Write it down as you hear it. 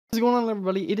What's going on,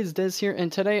 everybody? It is Des here,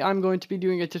 and today I'm going to be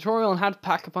doing a tutorial on how to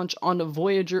pack a punch on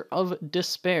Voyager of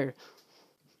Despair.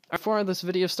 Before this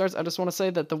video starts, I just want to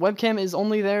say that the webcam is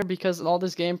only there because all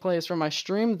this gameplay is from my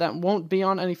stream. That won't be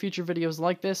on any future videos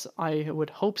like this. I would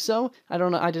hope so. I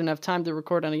don't know. I didn't have time to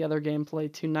record any other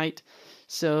gameplay tonight,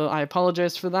 so I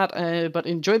apologize for that. But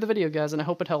enjoy the video, guys, and I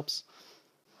hope it helps.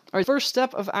 Alright, first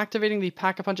step of activating the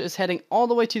Pack-a-Punch is heading all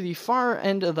the way to the far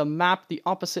end of the map, the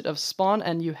opposite of spawn,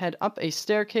 and you head up a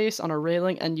staircase on a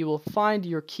railing and you will find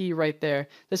your key right there.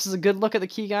 This is a good look at the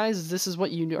key, guys. This is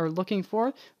what you are looking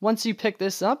for. Once you pick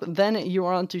this up, then you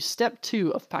are on to step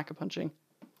 2 of Pack-a-Punching.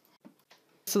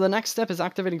 So the next step is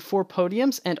activating 4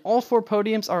 podiums, and all 4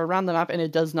 podiums are around the map, and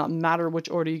it does not matter which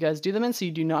order you guys do them in, so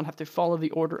you do not have to follow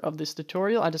the order of this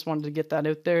tutorial. I just wanted to get that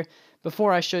out there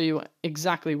before I show you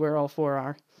exactly where all 4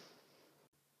 are.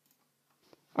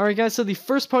 Alright guys, so the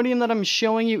first podium that I'm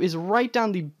showing you is right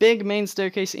down the big main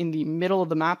staircase in the middle of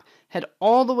the map. Head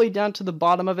all the way down to the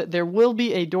bottom of it. There will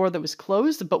be a door that was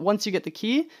closed, but once you get the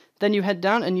key, then you head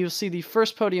down and you'll see the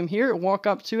first podium here. Walk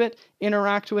up to it,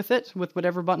 interact with it, with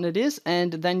whatever button it is,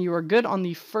 and then you are good on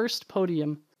the first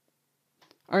podium.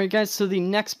 Alright guys, so the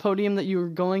next podium that you are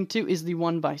going to is the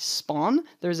one by spawn.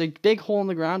 There's a big hole in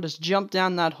the ground. Just jump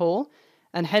down that hole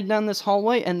and head down this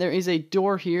hallway, and there is a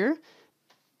door here.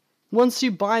 Once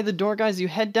you buy the door, guys, you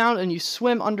head down and you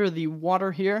swim under the water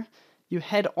here. You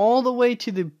head all the way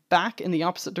to the back in the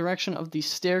opposite direction of the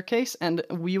staircase, and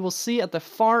we will see at the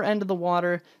far end of the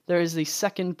water there is the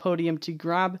second podium to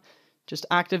grab. Just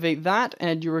activate that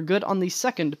and you are good on the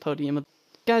second podium.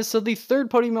 Guys, so the third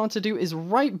podium you want to do is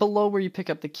right below where you pick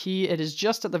up the key. It is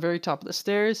just at the very top of the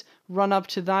stairs. Run up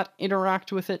to that,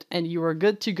 interact with it, and you are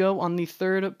good to go on the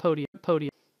third podium.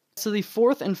 So the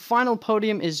fourth and final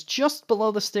podium is just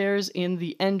below the stairs in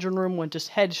the engine room. When just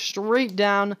head straight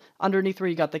down underneath where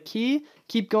you got the key.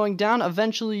 Keep going down.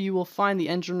 Eventually you will find the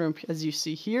engine room as you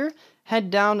see here.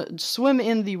 Head down, swim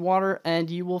in the water, and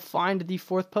you will find the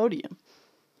fourth podium.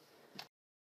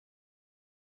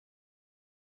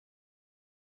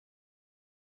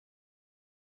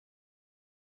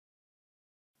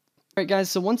 Alright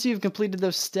guys, so once you've completed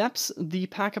those steps, the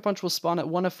Pack-a-Punch will spawn at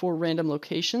one of 4 random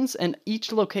locations, and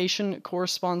each location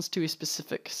corresponds to a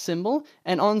specific symbol.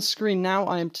 And on screen now,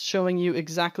 I am showing you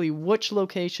exactly which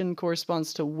location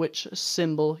corresponds to which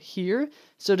symbol here.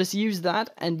 So just use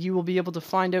that, and you will be able to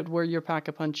find out where your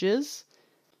Pack-a-Punch is.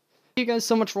 Thank you guys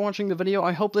so much for watching the video.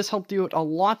 I hope this helped you out a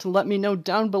lot. Let me know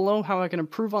down below how I can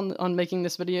improve on making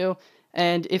this video.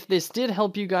 And if this did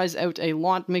help you guys out a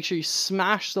lot, make sure you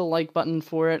smash the like button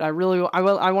for it. I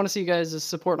want to see you guys'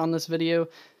 support on this video.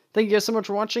 Thank you guys so much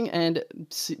for watching, and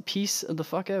peace the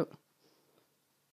fuck out.